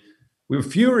angry. We were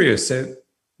furious at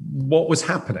what was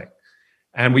happening.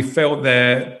 And we felt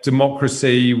that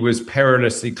democracy was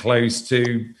perilously close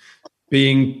to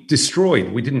being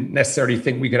destroyed. We didn't necessarily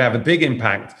think we could have a big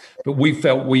impact, but we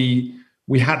felt we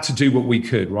had to do what we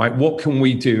could, right? What can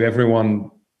we do? Everyone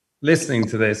listening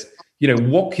to this,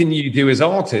 what can you do as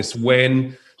artists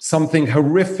when something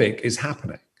horrific is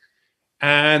happening?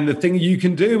 And the thing you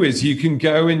can do is you can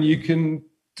go and you can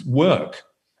work.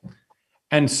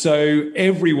 And so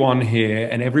everyone here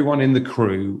and everyone in the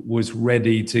crew was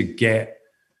ready to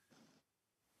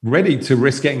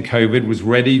risk getting COVID, was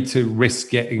ready to risk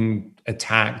getting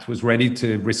attacked, was ready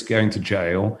to risk going to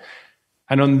jail.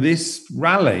 And on this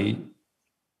rally,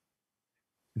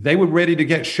 they were ready to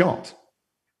get shot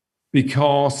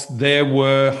because there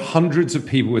were hundreds of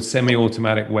people with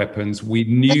semi-automatic weapons. We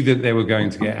knew that they were going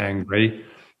to get angry,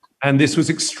 and this was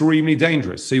extremely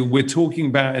dangerous. So we're talking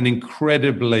about an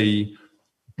incredibly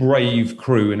brave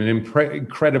crew and an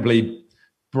incredibly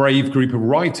brave group of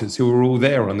writers who were all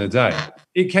there on the day.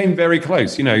 It came very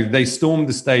close. They stormed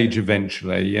the stage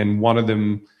eventually, and one of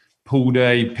them pulled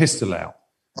a pistol out.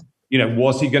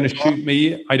 Was he going to shoot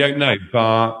me? I don't know,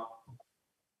 but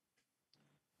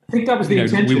I think that was the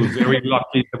intention. We were very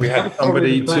lucky that we had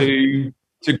somebody to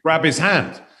grab his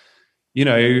hand,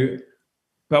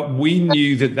 but we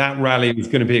knew that rally was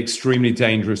going to be extremely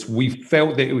dangerous. We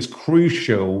felt that it was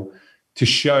crucial to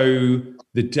show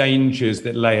the dangers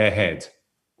that lay ahead,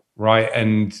 right?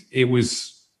 And it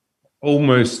was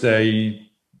almost it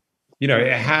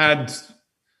had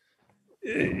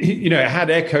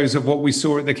echoes of what we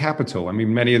saw at the Capitol. I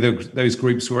mean, many of those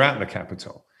groups were at the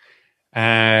Capitol.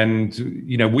 And,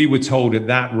 we were told at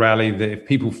that rally that if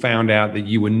people found out that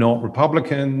you were not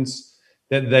Republicans,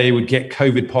 that they would get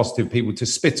COVID positive people to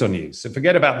spit on you. So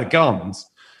forget about the guns.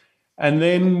 And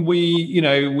then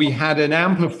we had an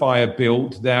amplifier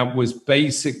built that was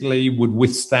basically would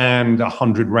withstand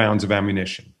 100 rounds of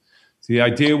ammunition. So the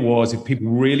idea was if people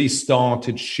really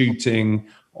started shooting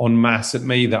en masse at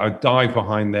me, that I'd dive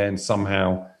behind there and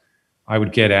somehow I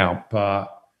would get out.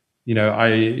 But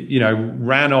I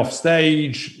ran off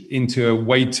stage into a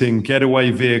waiting getaway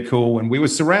vehicle, and we were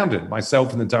surrounded,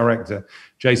 myself and the director,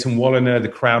 Jason Walliner. The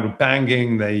crowd were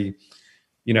banging. They,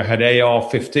 had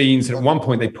AR-15s. And at one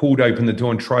point, they pulled open the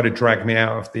door and tried to drag me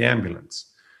out of the ambulance.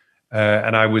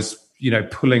 And I was,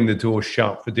 pulling the door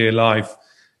shut for dear life.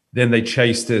 Then they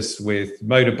chased us with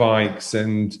motorbikes,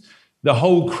 and the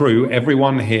whole crew,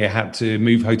 everyone here had to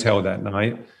move hotel that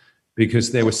night,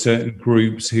 because there were certain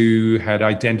groups who had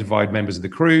identified members of the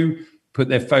crew, put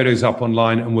their photos up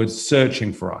online, and were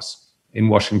searching for us in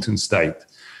Washington State,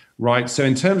 right? So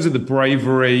in terms of the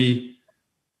bravery,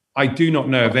 I do not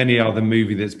know of any other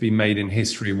movie that's been made in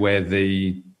history where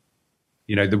the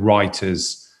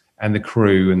writers and the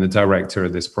crew and the director are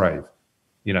this brave.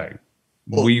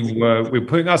 We were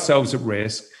putting ourselves at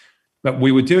risk, but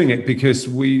we were doing it because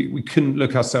we couldn't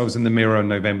look ourselves in the mirror on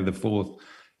November the 4th,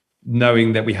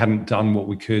 knowing that we hadn't done what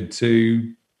we could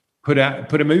to put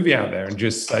a movie out there and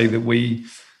just say that we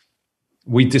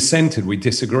dissented, we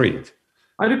disagreed.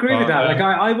 I'd agree with that.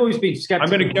 I've always been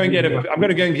skeptical. I'm going to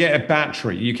go and get a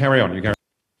battery. You carry on. I've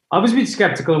always been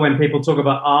skeptical when people talk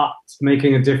about art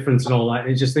making a difference and all that.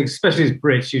 You just think, especially as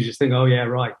Brits, you just think, oh yeah,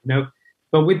 right,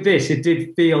 But with this, it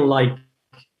did feel like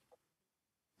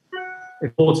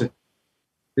important.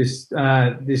 This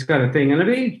kind of thing, and I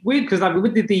mean, weird because I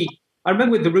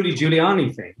remember with the Rudy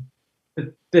Giuliani thing,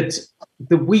 that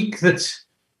the week that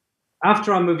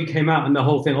after our movie came out and the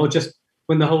whole thing, or just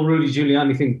when the whole Rudy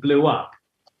Giuliani thing blew up,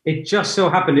 it just so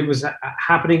happened it was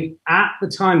happening at the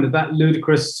time that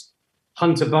ludicrous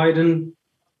Hunter Biden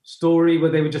story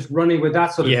where they were just running with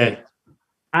that sort of thing.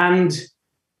 And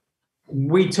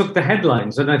we took the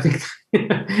headlines, and I think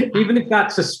even if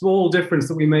that's a small difference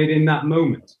that we made in that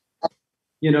moment,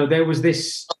 there was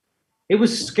this. It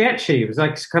was sketchy. It was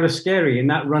like kind of scary in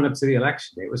that run up to the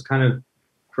election. It was kind of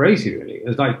crazy, really. It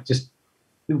was like, just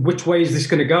which way is this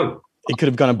going to go? It could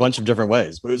have gone a bunch of different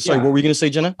ways. But sorry, what were you going to say,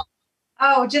 Jenna?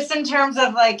 Oh, just in terms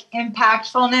of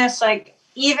impactfulness,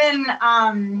 even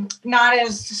not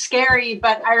as scary,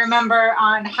 but I remember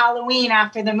on Halloween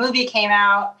after the movie came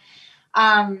out,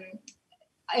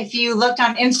 if you looked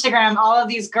on Instagram, all of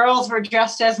these girls were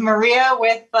dressed as Maria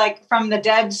with from the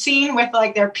Dead scene with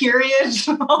their periods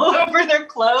all over their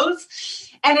clothes.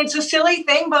 And it's a silly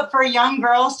thing, but for young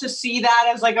girls to see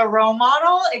that as a role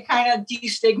model, it kind of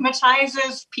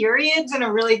destigmatizes periods in a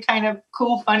really kind of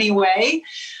cool, funny way.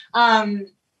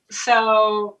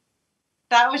 So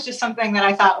that was just something that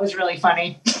I thought was really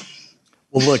funny.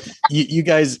 Well, look, you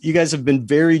guys have been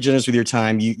very generous with your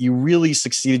time. You really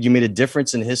succeeded. You made a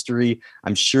difference in history.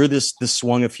 I'm sure this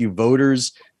swung a few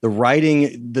voters. The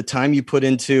writing, the time you put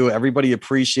into, everybody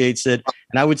appreciates it.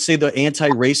 And I would say the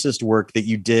anti-racist work that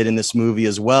you did in this movie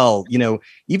as well, you know,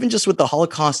 even just with the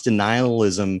Holocaust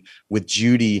denialism with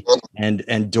Judy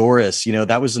and Doris, you know,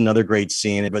 that was another great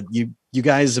scene. But you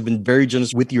guys have been very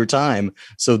generous with your time.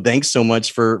 So thanks so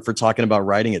much for talking about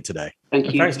writing it today.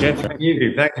 Thank you. Thanks, Jeff. Thank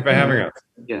you. Thank you for having us.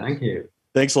 Yeah. Thank you.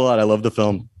 Thanks a lot. I love the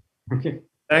film. Okay.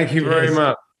 Thank you very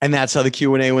much. And that's how the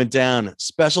Q&A went down.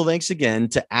 Special thanks again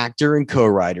to actor and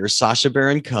co-writer Sacha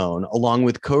Baron Cohen, along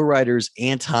with co-writers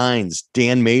Ant Hines,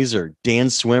 Dan Mazer,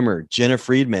 Dan Swimmer, Jenna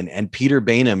Friedman, and Peter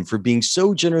Bainham for being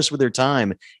so generous with their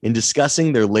time in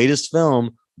discussing their latest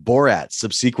film, Borat,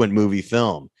 subsequent movie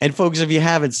film. And folks, if you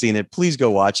haven't seen it, please go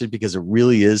watch it because it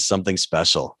really is something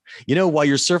special. You know, while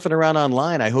you're surfing around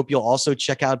online, I hope you'll also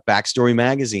check out Backstory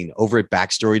Magazine over at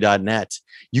backstory.net.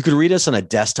 You can read us on a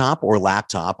desktop or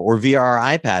laptop or via our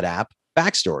iPad app,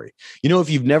 Backstory. You know, if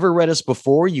you've never read us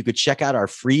before, you could check out our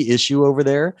free issue over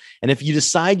there. And if you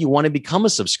decide you want to become a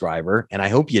subscriber, and I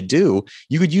hope you do,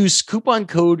 you could use coupon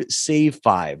code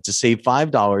SAVE5 to save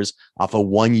 $5 off a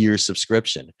 1-year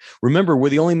subscription. Remember, we're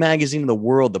the only magazine in the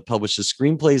world that publishes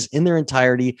screenplays in their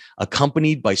entirety,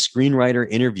 accompanied by screenwriter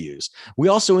interviews. We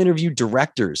also interview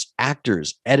directors,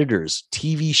 actors, editors,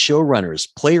 TV showrunners,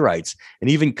 playwrights, and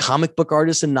even comic book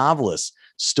artists and novelists.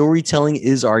 Storytelling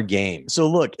is our game. So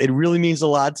look, it really means a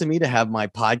lot to me to have my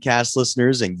podcast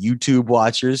listeners and YouTube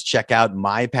watchers check out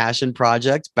my passion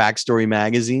project, Backstory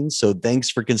Magazine. So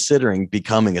thanks for considering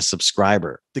becoming a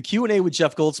subscriber. The Q&A with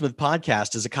Jeff Goldsmith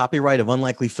podcast is a copyright of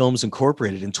Unlikely Films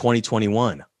Incorporated in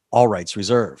 2021. All rights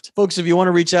reserved. Folks, if you want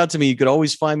to reach out to me, you could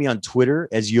always find me on Twitter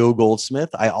as Yo Goldsmith.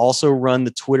 I also run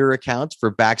the Twitter account for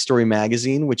Backstory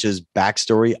Magazine, which is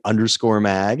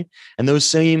Backstory_mag. And those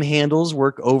same handles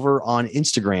work over on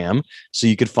Instagram. So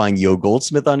you could find Yo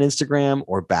Goldsmith on Instagram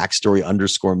or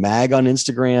Backstory_mag on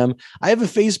Instagram. I have a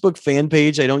Facebook fan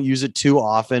page. I don't use it too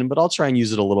often, but I'll try and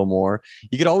use it a little more.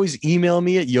 You could always email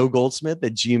me at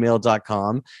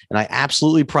yogoldsmith@gmail.com. And I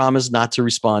absolutely promise not to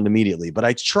respond immediately, but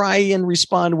I try and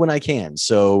respond when I can.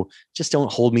 So just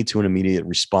don't hold me to an immediate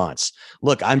response.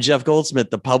 Look, I'm Jeff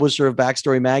Goldsmith, the publisher of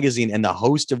Backstory Magazine and the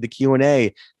host of the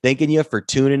Q&A, thanking you for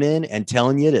tuning in and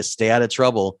telling you to stay out of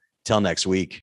trouble. Till next week.